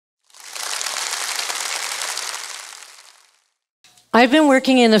I've been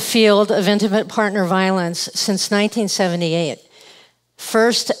working in the field of intimate partner violence since 1978.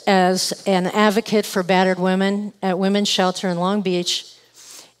 First as an advocate for battered women at Women's Shelter in Long Beach.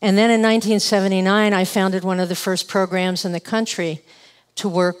 And then in 1979, I founded one of the first programs in the country to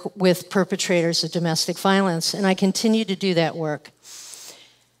work with perpetrators of domestic violence. And I continue to do that work.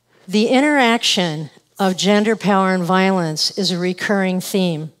 The interaction of gender, power, and violence is a recurring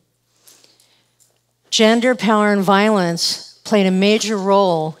theme. Gender, power, and violence played a major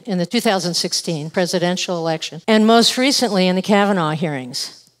role in the 2016 presidential election, and most recently in the Kavanaugh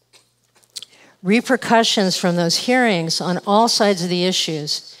hearings. Repercussions from those hearings on all sides of the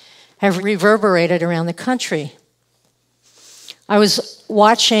issues have reverberated around the country. I was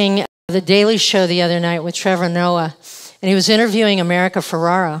watching The Daily Show the other night with Trevor Noah, and he was interviewing America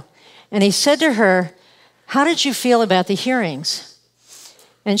Ferrara, and he said to her, "How did you feel about the hearings?"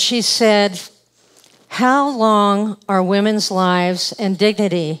 And she said, "How long are women's lives and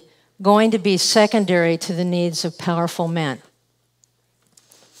dignity going to be secondary to the needs of powerful men?"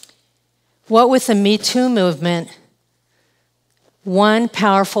 What with the Me Too movement, one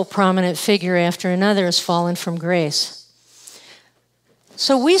powerful, prominent figure after another has fallen from grace.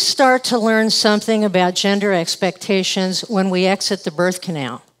 So we start to learn something about gender expectations when we exit the birth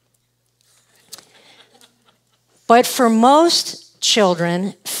canal. But for most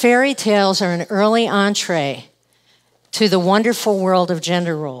children, fairy tales are an early entree to the wonderful world of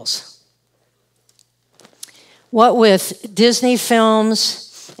gender roles. What with Disney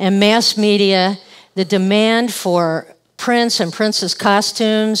films and mass media, the demand for prince and princess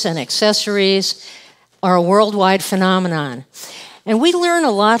costumes and accessories are a worldwide phenomenon. And we learn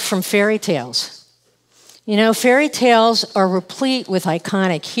a lot from fairy tales. You know, fairy tales are replete with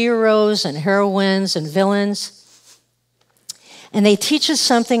iconic heroes and heroines and villains. And they teach us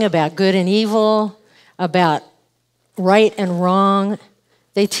something about good and evil, about right and wrong.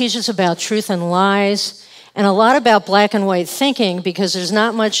 They teach us about truth and lies, and a lot about black and white thinking because there's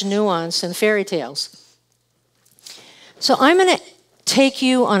not much nuance in fairy tales. So I'm going to take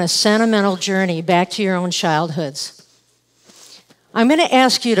you on a sentimental journey back to your own childhoods. I'm going to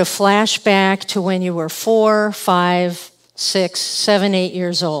ask you to flash back to when you were 4, 5, 6, 7, 8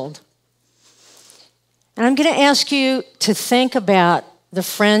 years old. And I'm going to ask you to think about the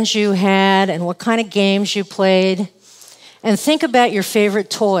friends you had and what kind of games you played, and think about your favorite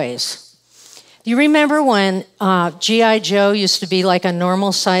toys. Do you remember when G.I. Joe used to be like a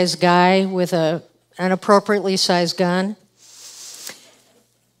normal-sized guy with an appropriately sized gun?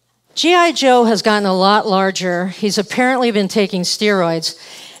 G.I. Joe has gotten a lot larger. He's apparently been taking steroids,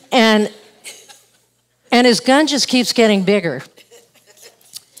 and his gun just keeps getting bigger.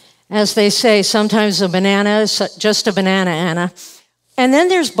 As they say, sometimes a banana is just a banana, Anna. And then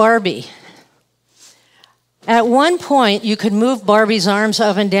there's Barbie. At one point, you could move Barbie's arms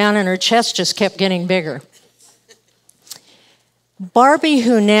up and down, and her chest just kept getting bigger. Barbie,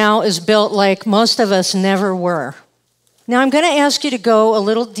 who now is built like most of us never were. Now, I'm going to ask you to go a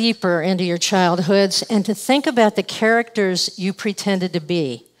little deeper into your childhoods and to think about the characters you pretended to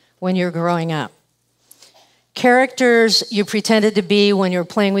be when you were growing up. Characters you pretended to be when you were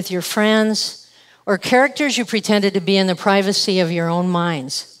playing with your friends, or characters you pretended to be in the privacy of your own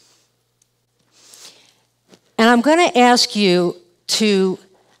minds. And I'm going to ask you to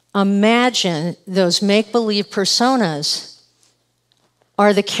imagine those make-believe personas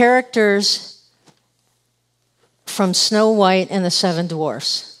are the characters from Snow White and the Seven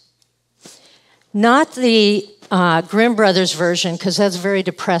Dwarfs. Not the Grimm Brothers version, because that's very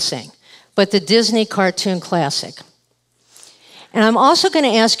depressing, but the Disney cartoon classic. And I'm also going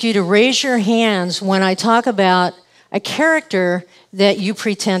to ask you to raise your hands when I talk about a character that you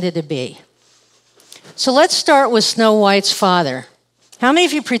pretended to be. So let's start with Snow White's father. How many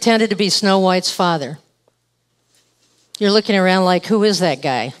of you pretended to be Snow White's father? You're looking around like, who is that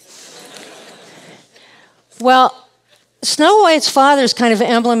guy? Well, Snow White's father is kind of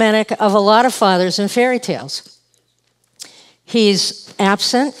emblematic of a lot of fathers in fairy tales. He's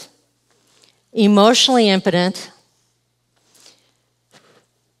absent, emotionally impotent.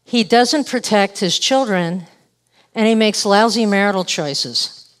 He doesn't protect his children, and he makes lousy marital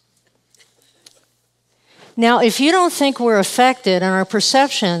choices. Now, if you don't think we're affected and our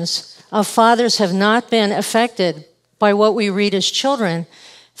perceptions of fathers have not been affected by what we read as children,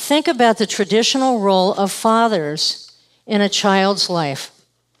 think about the traditional role of fathers in a child's life.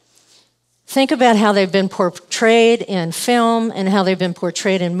 Think about how they've been portrayed in film and how they've been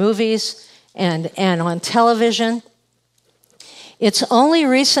portrayed in movies and on television. It's only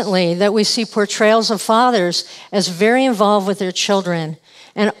recently that we see portrayals of fathers as very involved with their children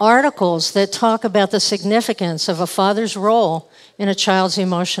and articles that talk about the significance of a father's role in a child's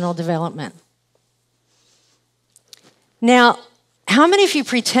emotional development. Now, how many of you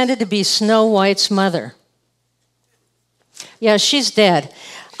pretended to be Snow White's mother? Yeah, she's dead.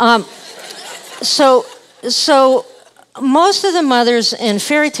 So most of the mothers in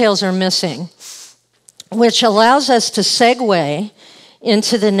fairy tales are missing, which allows us to segue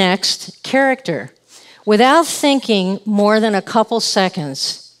into the next character. Without thinking more than a couple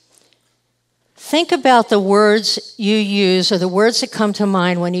seconds, think about the words you use or the words that come to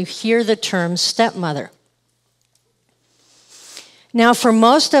mind when you hear the term stepmother. Now, for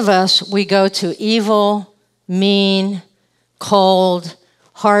most of us, we go to evil, mean, cold,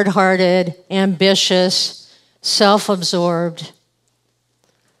 hard-hearted, ambitious, self-absorbed.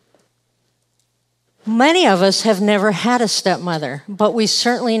 Many of us have never had a stepmother, but we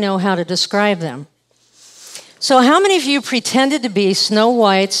certainly know how to describe them. So how many of you pretended to be Snow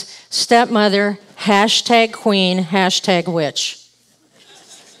White's stepmother, #queen, #witch?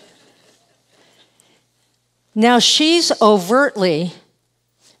 Now, she's overtly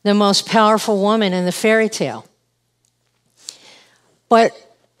the most powerful woman in the fairy tale. But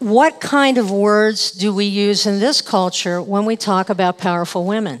what kind of words do we use in this culture when we talk about powerful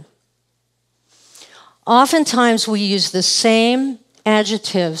women? Oftentimes, we use the same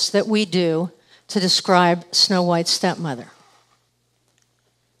adjectives that we do to describe Snow White's stepmother.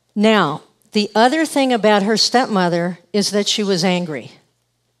 Now, the other thing about her stepmother is that she was angry.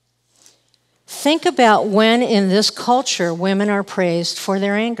 Think about when in this culture women are praised for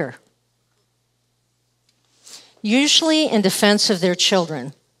their anger. Usually in defense of their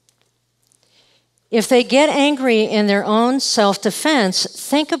children. If they get angry in their own self-defense,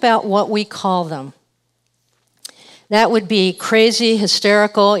 think about what we call them. That would be crazy,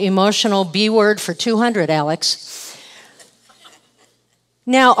 hysterical, emotional, B word for 200, Alex.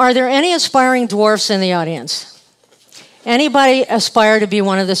 Now, are there any aspiring dwarfs in the audience? Anybody aspire to be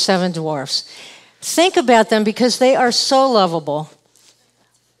one of the seven dwarfs? Think about them because they are so lovable.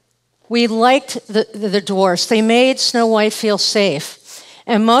 We liked the dwarfs. They made Snow White feel safe.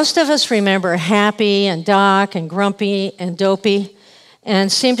 And most of us remember Happy and Doc and Grumpy and Dopey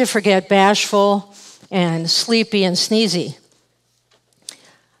and seem to forget Bashful and Sleepy and Sneezy.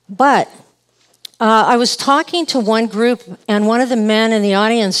 But I was talking to one group, and one of the men in the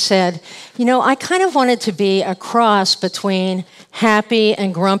audience said, you know, I kind of wanted to be a cross between Happy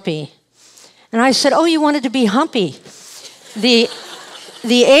and Grumpy. And I said, oh, you wanted to be Humpy, the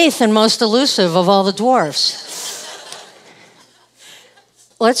eighth and most elusive of all the dwarfs.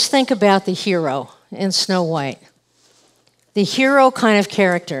 Let's think about the hero in Snow White. The hero kind of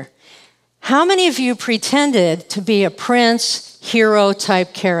character. How many of you pretended to be a prince, hero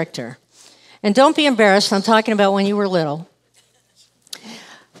type character? And don't be embarrassed, I'm talking about when you were little.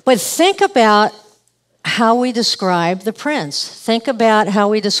 But think about how we describe the prince. Think about how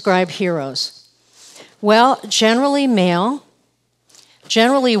we describe heroes. Well, generally male,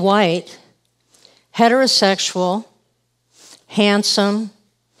 generally white, heterosexual, handsome,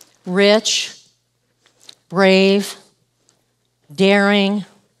 rich, brave, daring,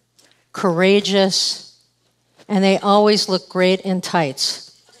 courageous, and they always look great in tights.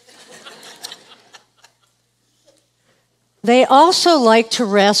 They also like to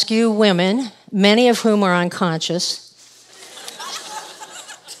rescue women, many of whom are unconscious.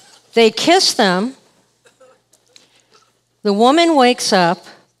 They kiss them. The woman wakes up.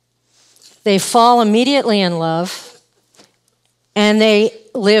 They fall immediately in love. And they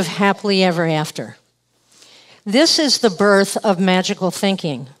live happily ever after. This is the birth of magical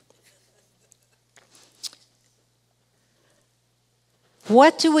thinking.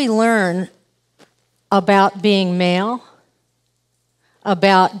 What do we learn about being male,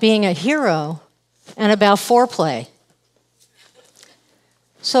 about being a hero, and about foreplay?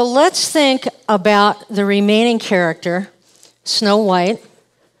 So let's think about the remaining character, Snow White,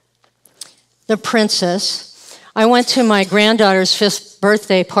 the princess. I went to my granddaughter's 5th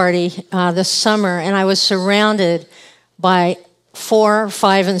birthday party this summer, and I was surrounded by 4,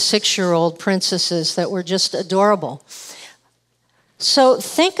 5, and 6-year-old princesses that were just adorable. So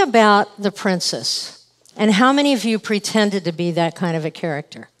think about the princess, and how many of you pretended to be that kind of a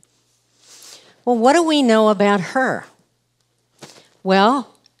character? Well, what do we know about her?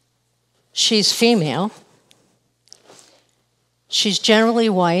 Well, she's female. She's generally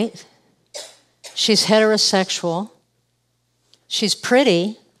white. She's heterosexual. She's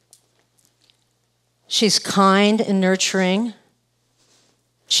pretty. She's kind and nurturing.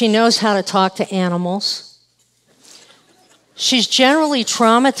 She knows how to talk to animals. She's generally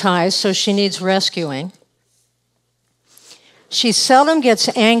traumatized, so she needs rescuing. She seldom gets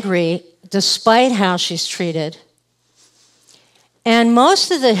angry despite how she's treated. And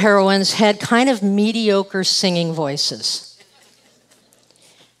most of the heroines had kind of mediocre singing voices.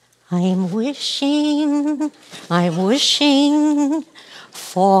 I'm wishing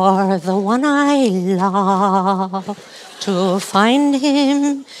for the one I love, to find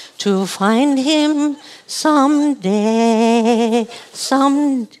him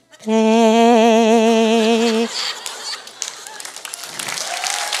someday.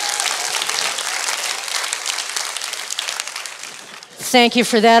 Thank you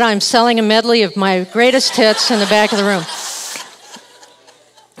for that. I'm selling a medley of my greatest hits in the back of the room.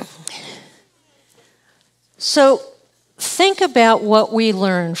 So think about what we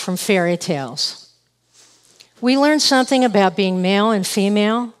learn from fairy tales. We learn something about being male and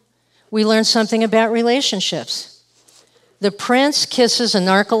female. We learn something about relationships. The prince kisses a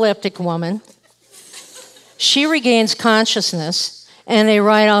narcoleptic woman. She regains consciousness, and they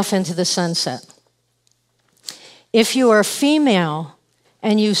ride off into the sunset. If you are female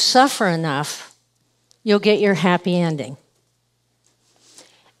and you suffer enough, you'll get your happy ending.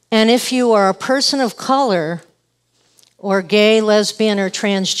 And if you are a person of color, or gay, lesbian, or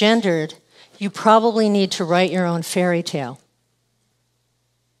transgendered, you probably need to write your own fairy tale.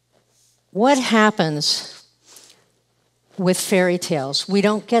 What happens with fairy tales? We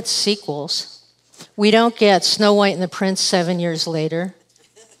don't get sequels. We don't get Snow White and the Prince 7 years later.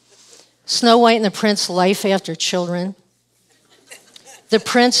 Snow White and the Prince, Life After Children. The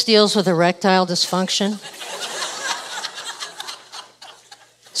prince deals with erectile dysfunction.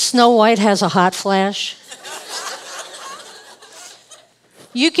 Snow White has a hot flash.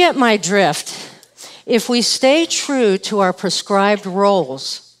 You get my drift. If we stay true to our prescribed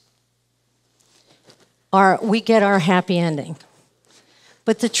roles, we get our happy ending.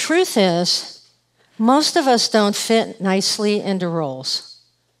 But the truth is, most of us don't fit nicely into roles.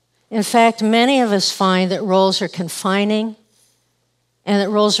 In fact, many of us find that roles are confining and that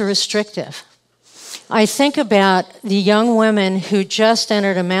roles are restrictive. I think about the young women who just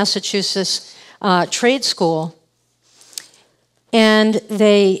entered a Massachusetts trade school, and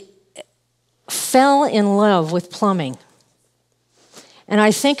they fell in love with plumbing. And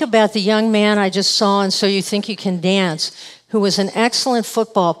I think about the young man I just saw in So You Think You Can Dance, who was an excellent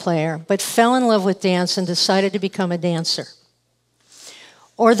football player, but fell in love with dance and decided to become a dancer.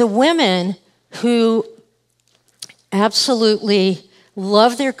 Or the women who absolutely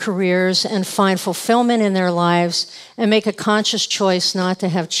love their careers and find fulfillment in their lives and make a conscious choice not to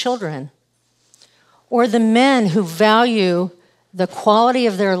have children. Or the men who value the quality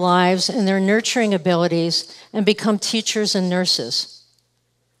of their lives and their nurturing abilities and become teachers and nurses.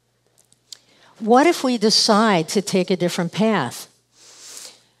 What if we decide to take a different path?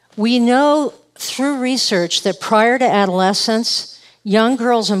 We know through research that prior to adolescence, young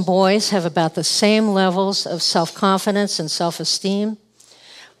girls and boys have about the same levels of self-confidence and self-esteem.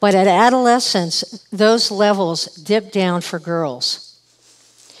 But at adolescence, those levels dip down for girls.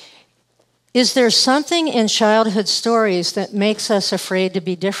 Is there something in childhood stories that makes us afraid to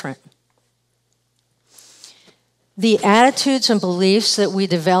be different? The attitudes and beliefs that we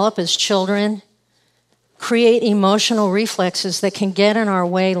develop as children create emotional reflexes that can get in our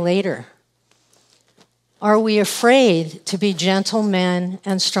way later. Are we afraid to be gentle men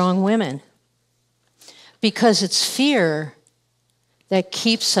and strong women? Because it's fear that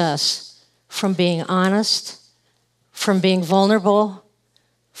keeps us from being honest, from being vulnerable,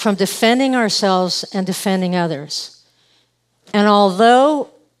 from defending ourselves and defending others. And although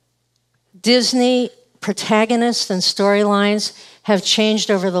Disney protagonists and storylines have changed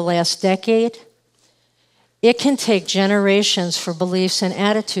over the last decade, it can take generations for beliefs and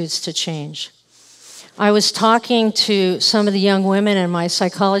attitudes to change. I was talking to some of the young women in my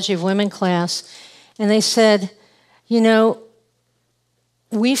Psychology of Women class, and they said, you know,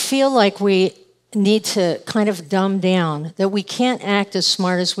 we feel like we need to kind of dumb down, that we can't act as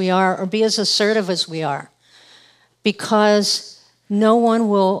smart as we are or be as assertive as we are because no one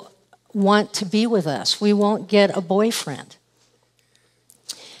will want to be with us. We won't get a boyfriend.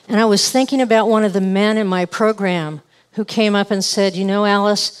 And I was thinking about one of the men in my program who came up and said, you know,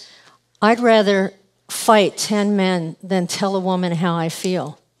 Alyce, I'd rather fight 10 men than tell a woman how I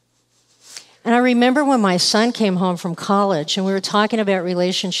feel. And I remember when my son came home from college and we were talking about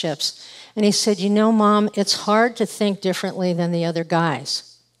relationships, and he said, you know, Mom, it's hard to think differently than the other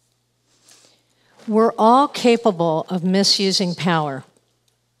guys. We're all capable of misusing power.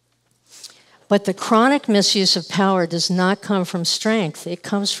 But the chronic misuse of power does not come from strength. It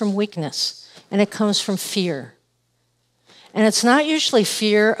comes from weakness, and it comes from fear. And it's not usually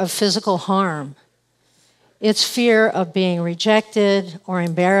fear of physical harm. It's fear of being rejected or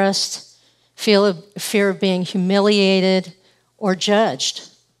embarrassed, fear of being humiliated or judged.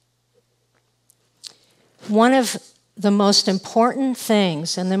 One of the most important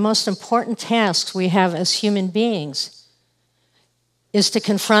things and the most important tasks we have as human beings is to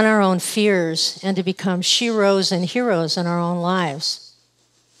confront our own fears and to become sheroes and heroes in our own lives.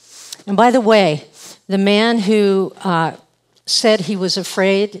 And by the way, the man who said he was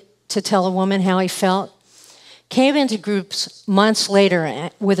afraid to tell a woman how he felt came into groups months later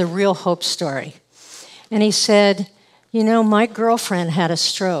with a real hope story. And he said, you know, my girlfriend had a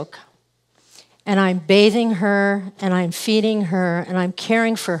stroke, and I'm bathing her, and I'm feeding her, and I'm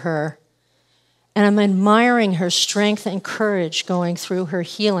caring for her, and I'm admiring her strength and courage going through her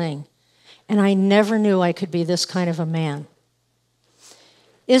healing, and I never knew I could be this kind of a man.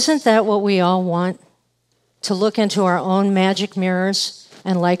 Isn't that what we all want? To look into our own magic mirrors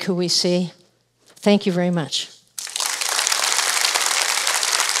and like who we see? Thank you very much.